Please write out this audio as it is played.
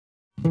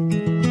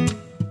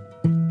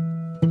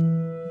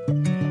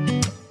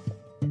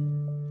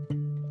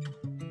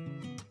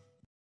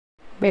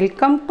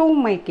Welcome to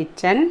my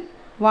kitchen.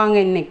 வாங்க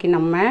இன்றைக்கி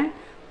நம்ம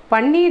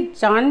பன்னீர்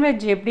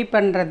சாண்ட்விச் எப்படி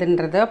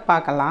பண்ணுறதுன்றத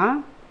பார்க்கலாம்.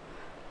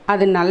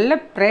 அது நல்ல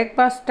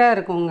பிரேக்ஃபாஸ்ட்டாக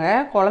இருக்குங்க.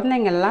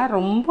 குழந்தைங்கள்லாம்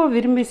ரொம்ப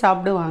விரும்பி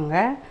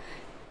சாப்பிடுவாங்க.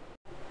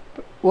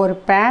 ஒரு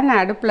பேன்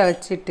அடுப்பில்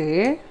வச்சுட்டு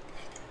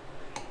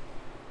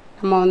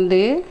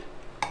நம்ம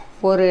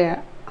ஒரு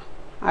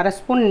அரை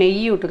ஸ்பூன்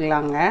நெய்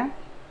விட்டுக்கலாங்க.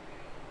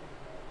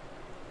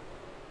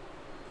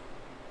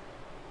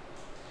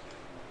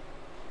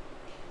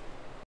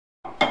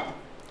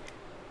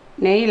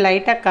 நெய்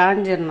லைட்டாக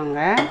காஞ்சிடணுங்க.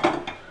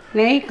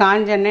 நெய்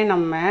காஞ்சோடனே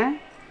நம்ம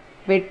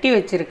வெட்டி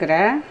வச்சுருக்கிற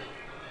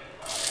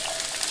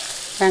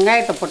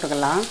வெங்காயத்தை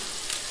போட்டுக்கலாம்.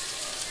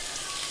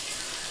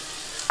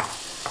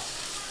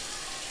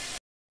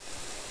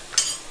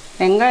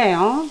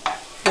 வெங்காயம்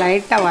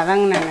லைட்டாக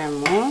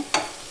வதங்கினமும்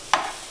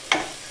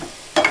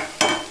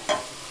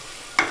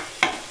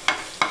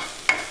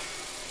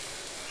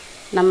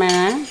நம்ம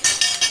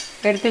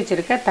எடுத்து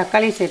வச்சுருக்க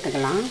தக்காளி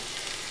சேர்த்துக்கலாம்.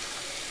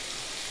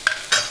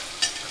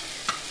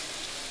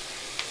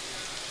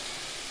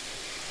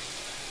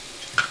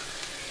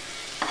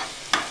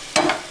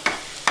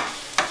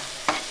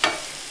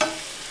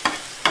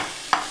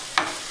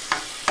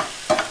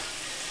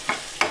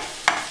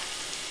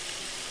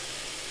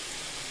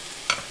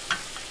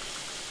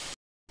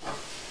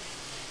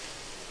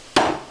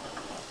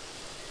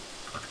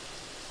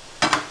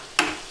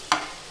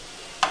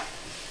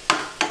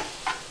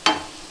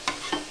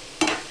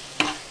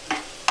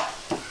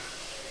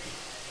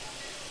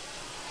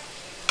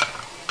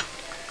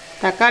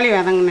 தக்காளி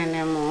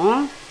வதங்கினமும்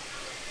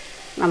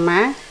நம்ம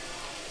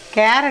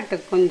கேரட்டு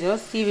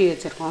கொஞ்சம் சீவி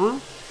வச்சுருக்கோம்,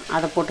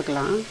 அதை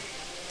போட்டுக்கலாம்.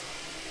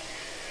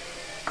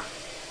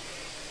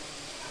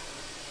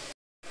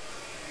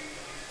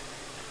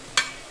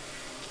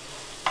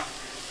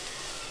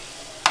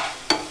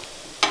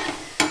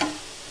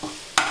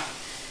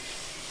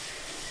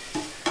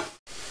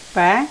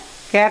 இப்போ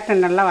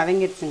கேரட்டு நல்லா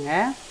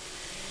வதங்கிடுச்சுங்க.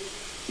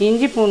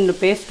 இஞ்சி பூண்டு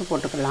பேஸ்ட்டு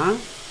போட்டுக்கலாம்.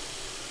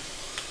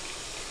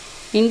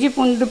 இஞ்சி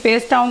பூண்டு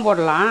பேஸ்ட்டாகவும்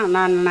போடலாம்,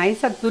 நான்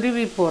நைஸாக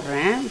துருவி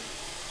போடுறேன்.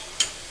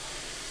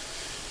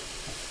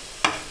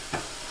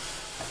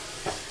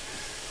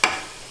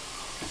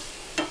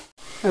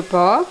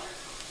 இப்போது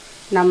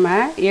நம்ம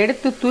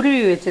எடுத்து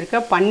துருவி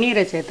வச்சுருக்க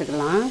பன்னீரை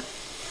சேர்த்துக்கலாம்.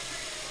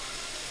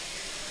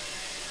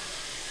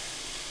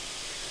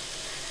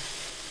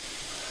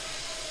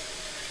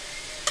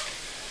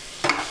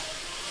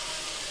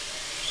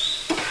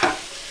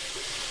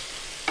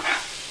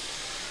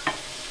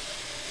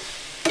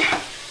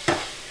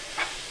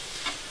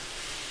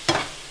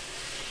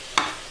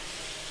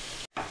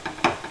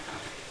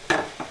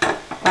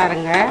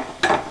 பாருங்க,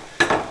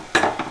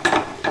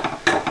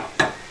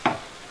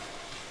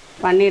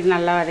 பன்னீர்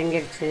நல்லா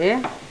வதங்கிடுச்சு.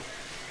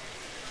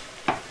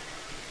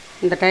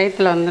 இந்த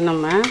டயத்தில்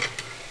நம்ம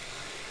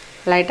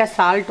லைட்டாக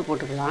சால்ட்டு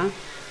போட்டுக்கலாம்.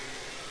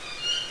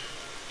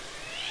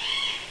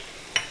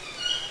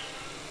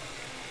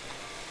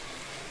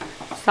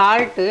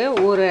 சால்ட்டு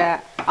ஒரு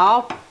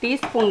 1/2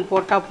 டீஸ்பூன்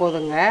போட்டால்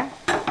போதுங்க.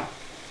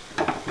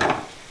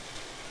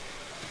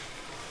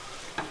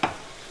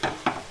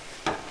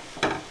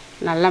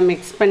 நல்லா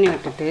மிக்ஸ் பண்ணி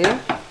விட்டுட்டு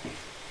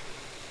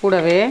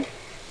கூடவே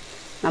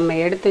நம்ம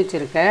எடுத்து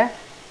வச்சுருக்க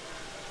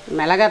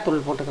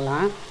மிளகாத்தூள்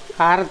போட்டுக்கலாம்.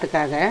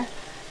 காரத்துக்காக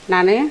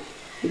நான்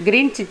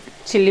க்ரீன்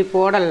சில்லி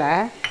போடலை,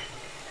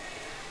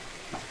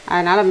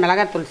 அதனால்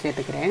மிளகாத்தூள்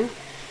சேர்த்துக்கிறேன்.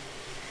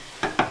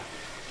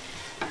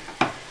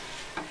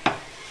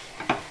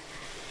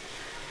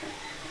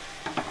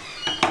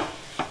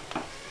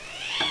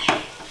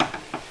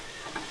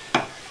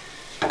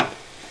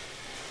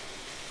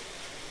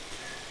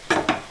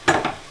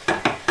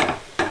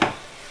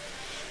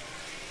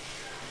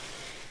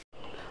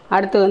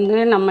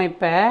 அடுத்து நம்ம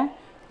இப்போ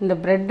இந்த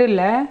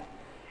ப்ரெட்டில்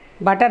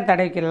பட்டர்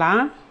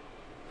தடவிக்கலாம்.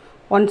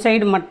 ஒன்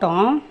சைடு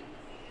மட்டும்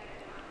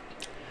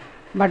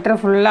பட்டர்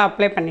ஃபுல்லாக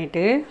அப்ளை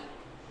பண்ணிவிட்டு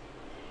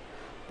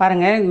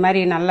பாருங்கள், இது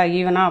மாதிரி நல்லா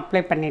ஈவனாக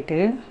அப்ளை பண்ணிவிட்டு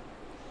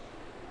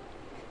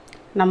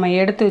நம்ம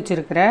எடுத்து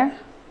வச்சுருக்கிற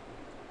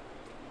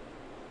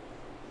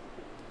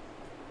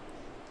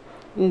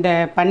இந்த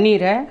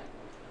பன்னீரை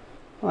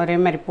ஒரே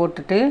மாதிரி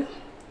போட்டுட்டு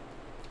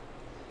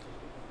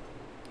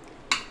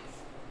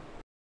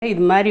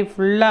இது மாதிரி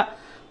ஃபுல்லாக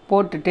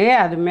போட்டுட்டு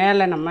அது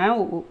மேலே நம்ம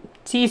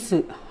சீஸு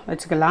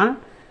வச்சுக்கலாம்.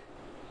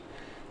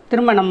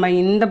 திரும்ப நம்ம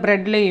இந்த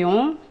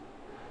ப்ரெட்லேயும்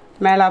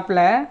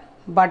மேலாப்பில்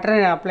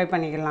பட்டர் அப்ளை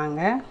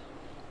பண்ணிக்கலாங்க.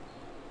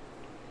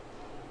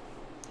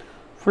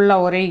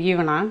 ஃபுல்லாக ஒரே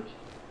ஈவனாக.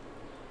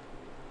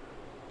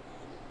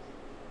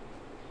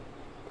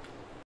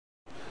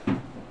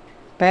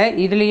 இப்போ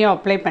இதுலேயும்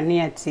அப்ளை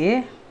பண்ணியாச்சு.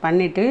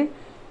 பண்ணிவிட்டு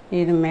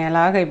இது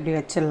மேலாக இப்படி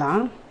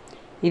வச்சிடலாம்.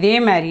 இதே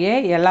மாதிரியே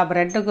எல்லா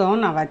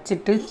ப்ரெட்டுக்கும் நான்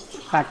வச்சுட்டு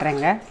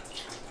காட்டுறேங்க.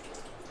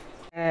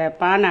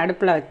 பானை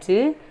அடுப்பில் வச்சு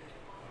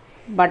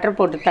பட்டர்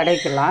போட்டு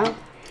தடவிக்கலாம்.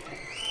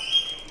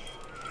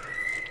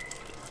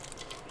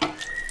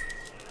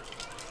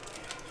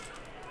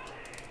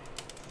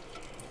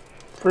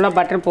 ஃபுல்லாக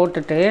பட்டர்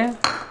போட்டுட்டு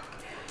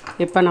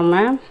இப்போ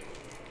நம்ம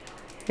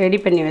ரெடி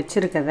பண்ணி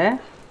வச்சுருக்கதை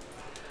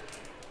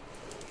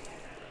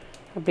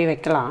அப்படி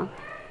வைக்கலாம்.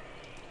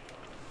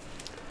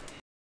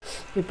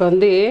 இப்போ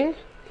வந்து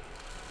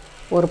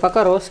ஒரு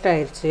பக்கம் ரோஸ்ட்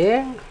ஆயிடுச்சு,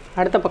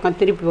 அடுத்த பக்கம்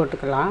திருப்பி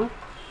போட்டுக்கலாம்.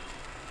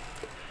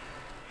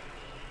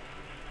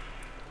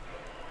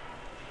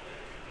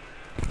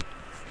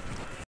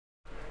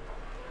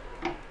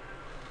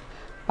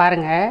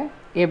 பாருங்கள்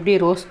எப்படி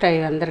ரோஸ்ட்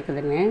ஆகி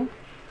வந்திருக்குதுன்னு.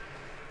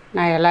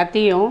 நான்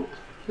எல்லாத்தையும்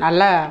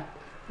நல்லா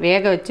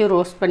வேக வச்சு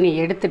ரோஸ்ட் பண்ணி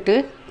எடுத்துட்டு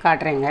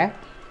காட்டுறேங்க.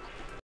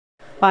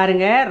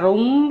 பாருங்கள்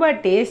ரொம்ப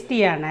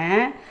டேஸ்டியான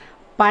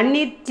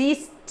பன்னீர்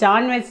சீஸ்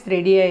சாண்ட்விச்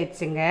ரெடி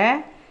ஆயிடுச்சுங்க.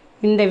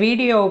 இந்த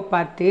வீடியோவை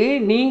பார்த்து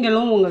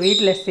நீங்களும் உங்கள்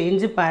வீட்டில்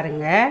செஞ்சு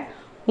பாருங்கள்.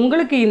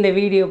 உங்களுக்கு இந்த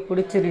வீடியோ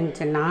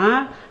பிடிச்சிருந்துச்சுன்னா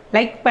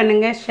லைக்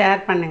பண்ணுங்கள்,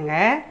 ஷேர்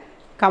பண்ணுங்கள்,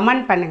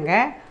 கமெண்ட்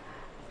பண்ணுங்கள்,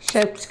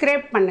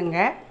 சப்ஸ்கிரைப்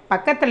பண்ணுங்கள்.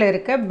 பக்கத்தில்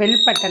இருக்க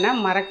பெல் பட்டனை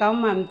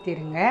மறக்காமல்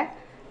அமுத்திடுங்க.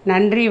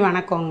 நன்றி,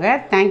 வணக்கங்க.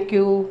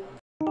 தேங்க்யூ.